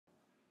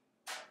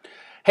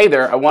Hey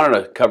there, I wanted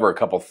to cover a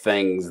couple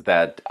things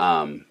that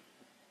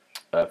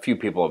a few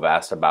people have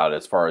asked about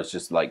as far as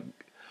just like,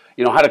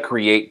 how to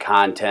create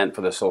content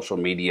for the social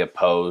media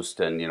post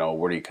and,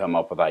 where do you come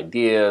up with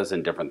ideas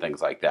and different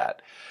things like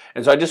that.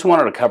 And so I just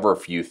wanted to cover a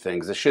few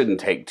things. It shouldn't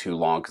take too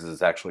long because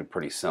it's actually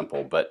pretty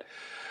simple. But,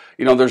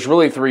 there's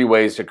really three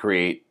ways to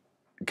create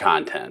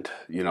content,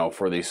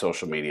 for these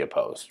social media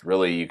posts.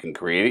 Really, you can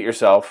create it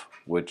yourself,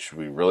 which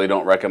we really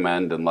don't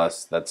recommend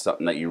unless that's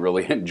something that you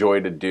really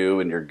enjoy to do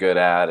and you're good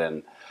at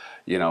and,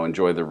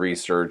 enjoy the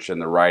research and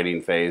the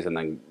writing phase and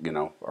then,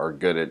 are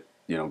good at,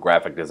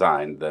 graphic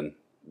design, then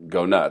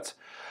go nuts.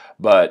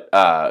 But,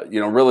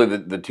 really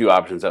the two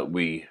options that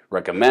we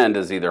recommend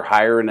is either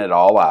hiring it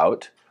all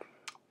out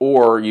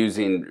or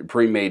using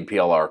pre-made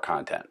PLR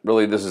content.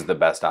 Really, this is the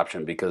best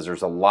option because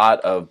there's a lot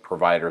of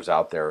providers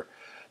out there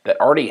that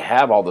already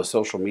have all the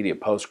social media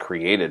posts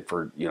created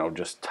for,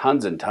 just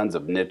tons and tons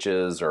of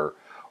niches or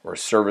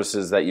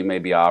services that you may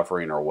be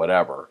offering or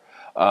whatever.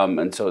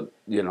 And so,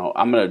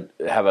 I'm going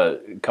to have a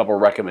couple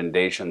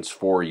recommendations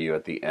for you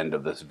at the end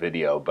of this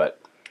video.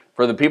 But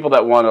for the people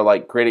that want to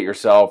like create it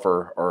yourself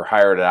or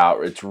hire it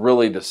out, it's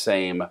really the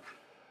same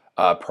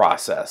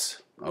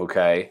process,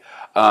 okay?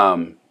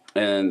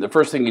 And the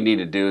first thing you need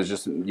to do is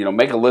just,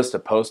 make a list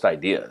of post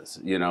ideas,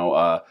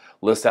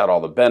 list out all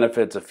the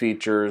benefits, the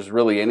features,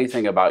 really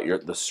anything about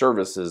the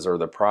services or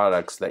the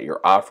products that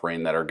you're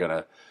offering that are going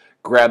to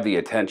grab the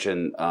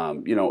attention,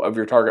 of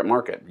your target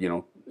market,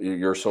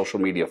 your social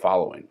media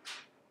following.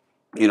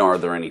 Are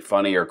there any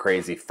funny or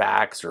crazy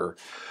facts or,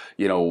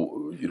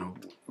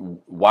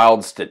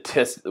 wild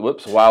statistics,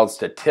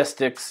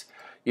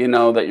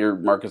 that your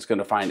market's going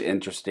to find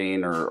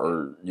interesting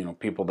or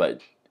people that,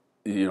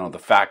 the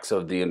facts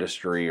of the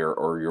industry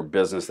or your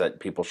business that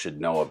people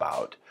should know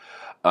about.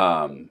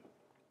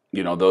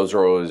 Those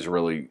are always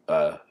really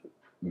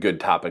good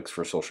topics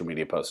for social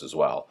media posts as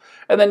well.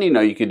 And then,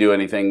 you could do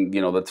anything,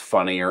 that's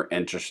funny or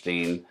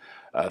interesting,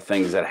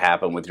 things that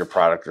happen with your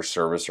product or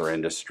service or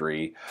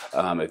industry.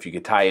 If you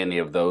could tie any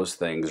of those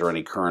things or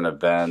any current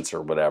events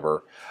or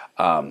whatever,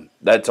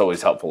 that's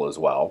always helpful as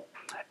well.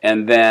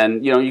 And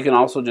then, you can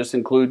also just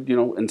include,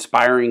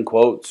 inspiring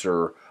quotes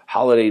or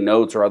holiday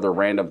notes or other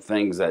random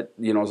things that,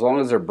 as long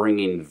as they're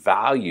bringing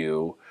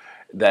value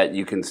that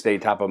you can stay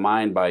top of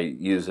mind by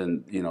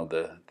using,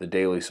 the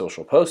daily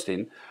social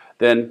posting,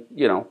 then,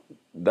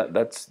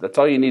 that's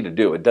all you need to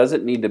do. It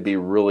doesn't need to be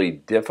really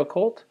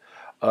difficult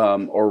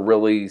or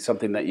really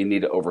something that you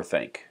need to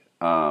overthink.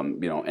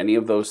 Any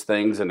of those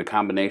things and a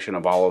combination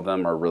of all of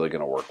them are really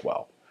going to work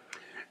well.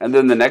 And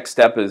then the next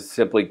step is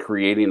simply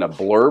creating a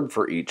blurb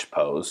for each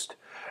post.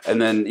 And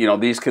then,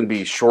 these can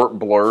be short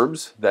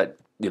blurbs that,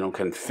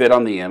 can fit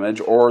on the image,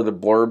 or the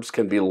blurbs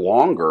can be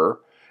longer,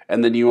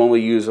 and then you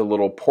only use a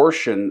little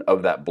portion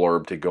of that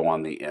blurb to go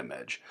on the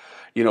image.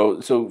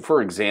 So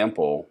for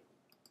example,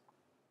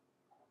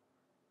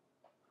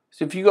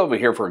 if you go over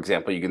here, for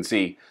example, you can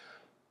see,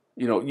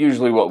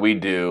 usually what we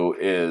do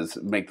is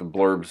make the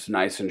blurbs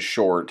nice and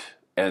short,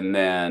 and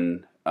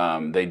then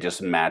they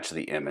just match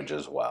the image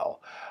as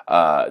well.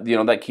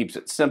 That keeps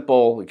it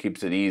simple, it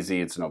keeps it easy,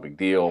 it's no big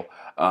deal.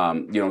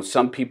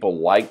 Some people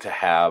like to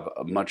have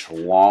a much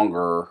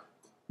longer,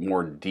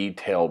 more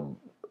detailed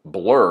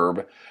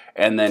blurb,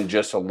 and then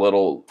just a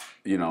little,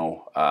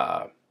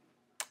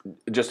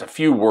 just a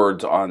few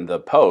words on the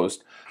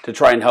post to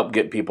try and help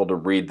get people to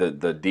read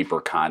the deeper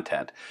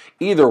content.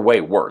 Either way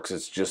works,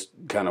 it's just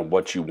kind of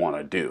what you want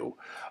to do.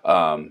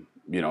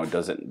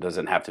 It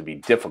doesn't have to be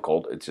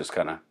difficult, it's just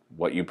kind of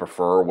what you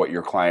prefer, what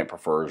your client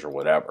prefers, or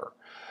whatever.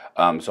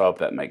 So I hope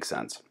that makes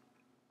sense.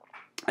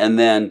 And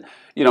then,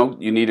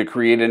 you need to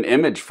create an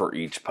image for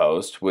each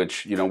post,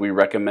 which, we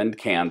recommend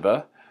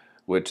Canva,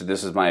 which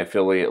this is my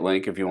affiliate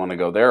link if you want to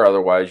go there.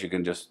 Otherwise, you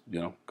can just,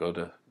 go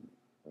to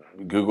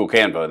Google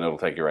Canva and it'll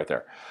take you right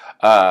there.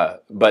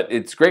 But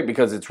it's great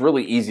because it's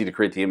really easy to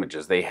create the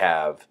images. They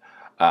have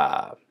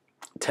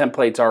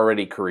templates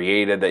already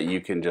created that you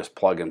can just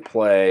plug and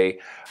play.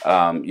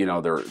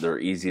 They're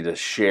easy to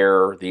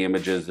share the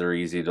images. They're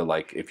easy to,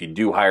 like, if you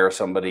do hire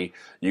somebody,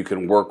 you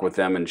can work with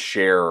them and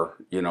share,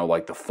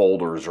 like the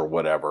folders or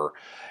whatever.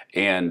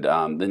 And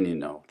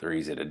then, they're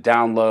easy to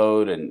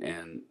download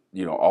and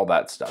all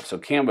that stuff. So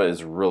Canva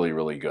is really,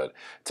 really good.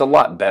 It's a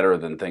lot better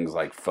than things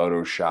like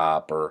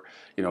Photoshop or,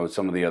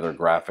 some of the other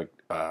graphic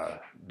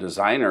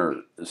designer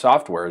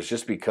softwares,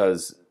 just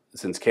because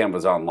since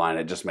Canva's online,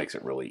 it just makes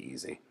it really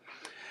easy.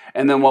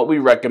 And then what we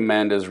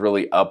recommend is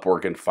really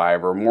Upwork and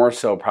Fiverr, more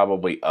so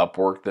probably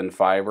Upwork than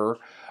Fiverr,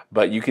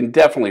 but you can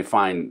definitely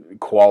find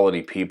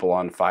quality people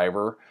on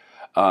Fiverr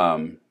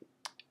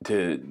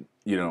to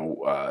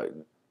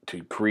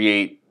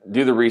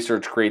do the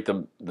research, create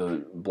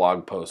the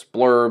blog post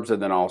blurbs,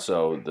 and then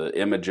also the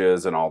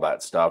images and all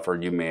that stuff. Or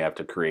you may have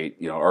to create,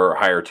 or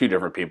hire two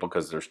different people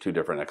because there's two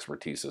different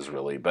expertises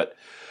really. But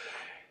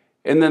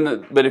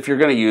if you're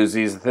going to use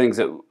these, the things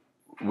that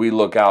we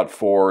look out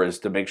for is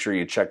to make sure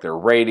you check their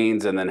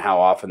ratings and then how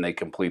often they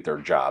complete their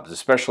jobs,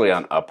 especially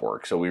on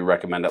Upwork. So we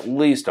recommend at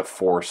least a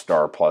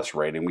 4-star plus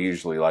rating. We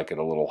usually like it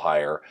a little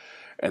higher.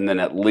 and then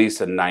at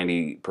least a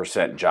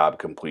 90% job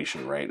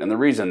completion rate. And the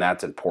reason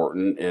that's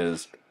important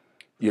is,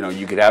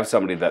 you could have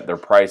somebody that their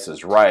price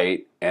is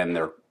right and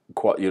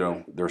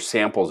their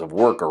samples of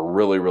work are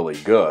really, really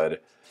good.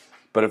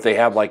 But if they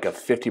have like a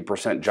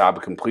 50%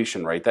 job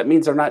completion rate, that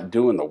means they're not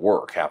doing the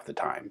work half the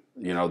time.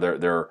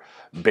 They're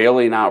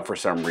bailing out for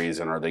some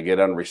reason, or they get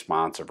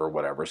unresponsive or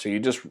whatever. So you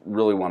just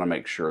really want to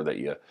make sure that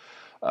you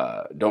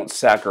don't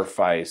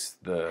sacrifice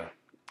the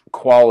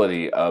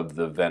quality of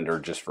the vendor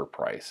just for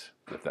price,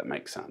 if that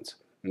makes sense.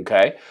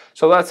 Okay,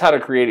 so that's how to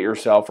create it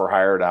yourself or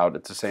hire it out.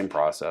 It's the same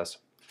process.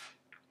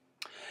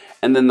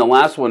 And then the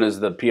last one is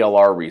the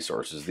PLR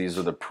resources. These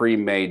are the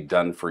pre-made,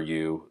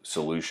 done-for-you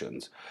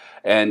solutions.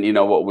 And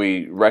what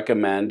we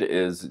recommend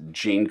is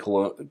Jean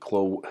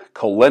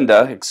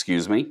Colinda,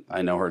 excuse me.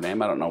 I know her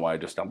name. I don't know why I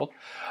just stumbled.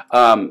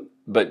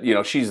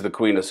 But she's the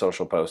queen of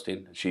social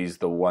posting. She's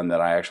the one that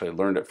I actually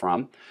learned it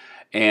from.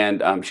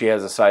 And she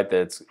has a site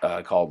that's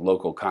called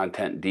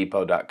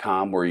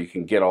localcontentdepot.com, where you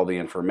can get all the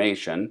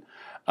information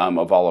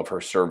of all of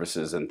her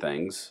services and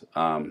things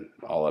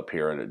all up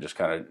here. And it just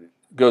kind of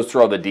goes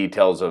through all the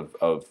details of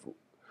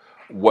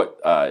what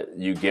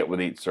you get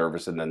with each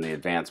service, and then the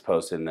advanced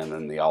posting, and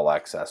then the all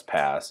access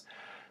pass,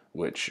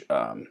 which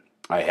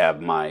I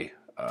have my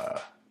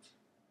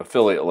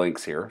affiliate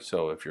links here.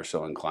 So if you're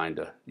so inclined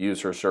to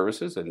use her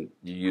services and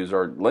you use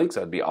our links,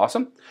 that'd be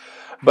awesome.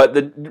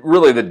 But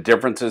really the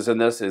differences in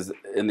this is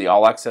in the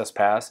all access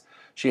pass,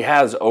 she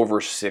has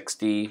over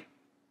 60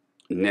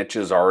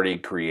 niches already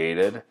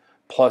created.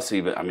 Plus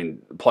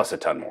plus a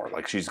ton more.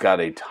 Like, she's got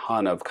a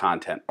ton of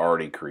content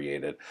already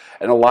created,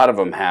 and a lot of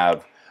them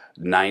have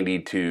 90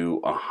 to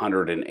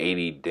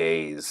 180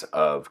 days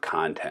of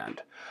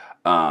content.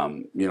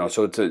 So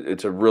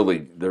it's a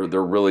really they're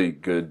really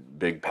good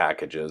big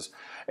packages,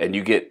 and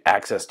you get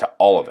access to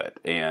all of it.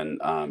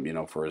 And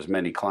for as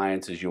many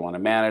clients as you want to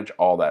manage,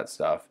 all that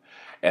stuff.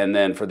 And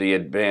then for the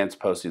advanced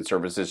posting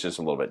service, it's just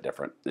a little bit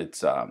different.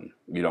 It's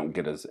you don't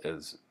get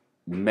as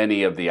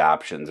many of the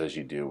options as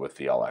you do with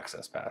the All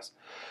Access Pass.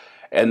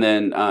 And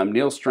then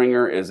Neil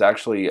Stringer is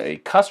actually a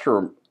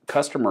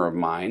customer of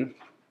mine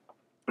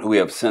who we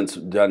have since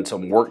done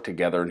some work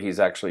together, and he's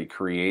actually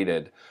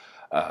created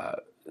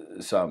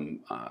some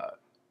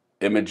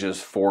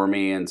images for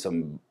me and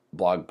some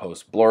blog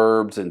post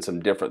blurbs and some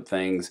different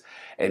things.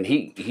 And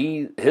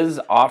his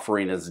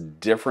offering is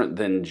different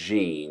than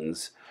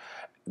Gene's,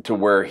 to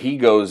where he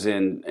goes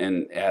in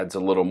and adds a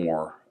little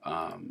more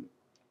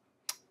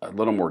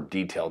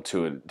detail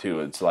to it too.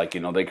 It's like,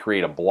 they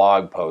create a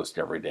blog post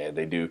every day.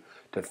 They do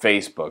to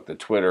Facebook, to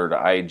Twitter,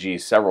 to IG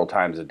several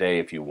times a day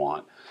if you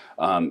want.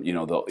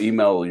 They'll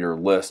email your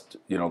list.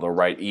 They'll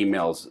write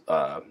emails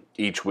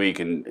each week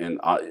and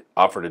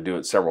offer to do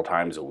it several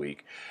times a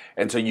week.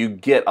 And so you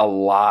get a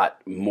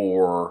lot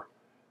more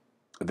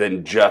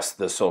than just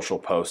the social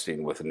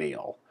posting with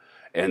Neil.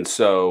 And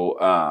so,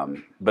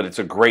 but it's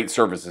a great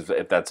service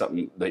if that's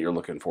something that you're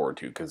looking forward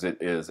to, because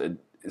it's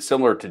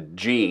similar to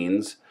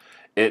Gene's.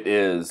 It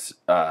is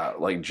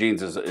like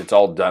Gene's it's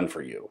all done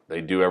for you. They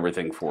do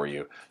everything for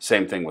you.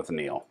 Same thing with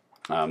Neil.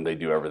 They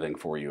do everything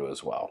for you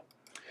as well.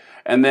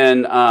 And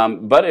then,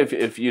 but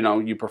if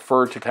you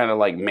prefer to kind of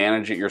like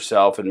manage it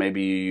yourself, and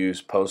maybe you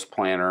use Post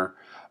Planner,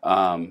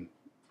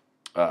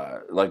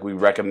 like we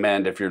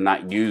recommend if you're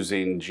not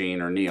using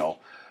Gene or Neil,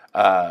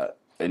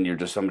 and you're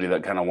just somebody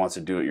that kind of wants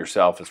to do it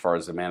yourself as far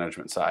as the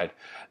management side,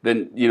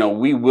 then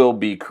we will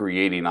be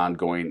creating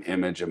ongoing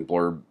image and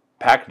blurb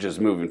packages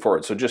moving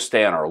forward. So just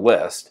stay on our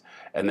list,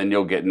 and then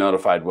you'll get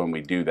notified when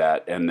we do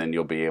that, and then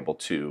you'll be able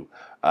to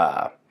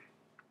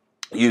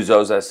use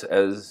those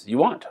as you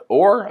want.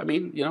 Or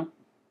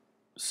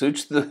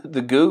suits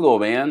the Google,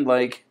 man.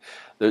 Like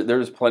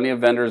there's plenty of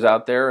vendors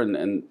out there,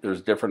 and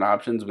there's different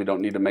options. We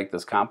don't need to make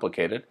this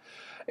complicated.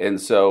 And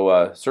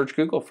so search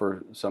Google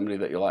for somebody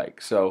that you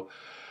like. So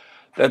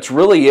that's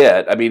really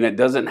it. It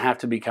doesn't have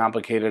to be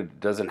complicated. It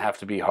doesn't have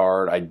to be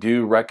hard. I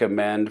do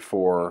recommend,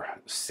 for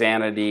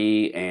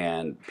sanity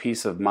and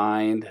peace of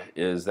mind,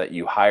 is that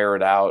you hire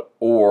it out,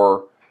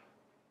 or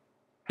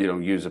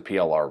use a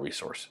PLR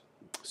resource.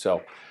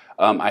 So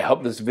I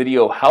hope this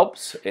video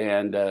helps,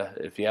 and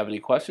if you have any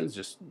questions,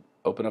 just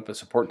open up a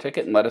support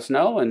ticket and let us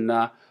know, and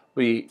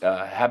we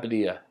happy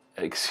to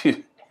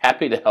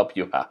help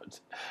you out.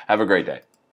 Have a great day.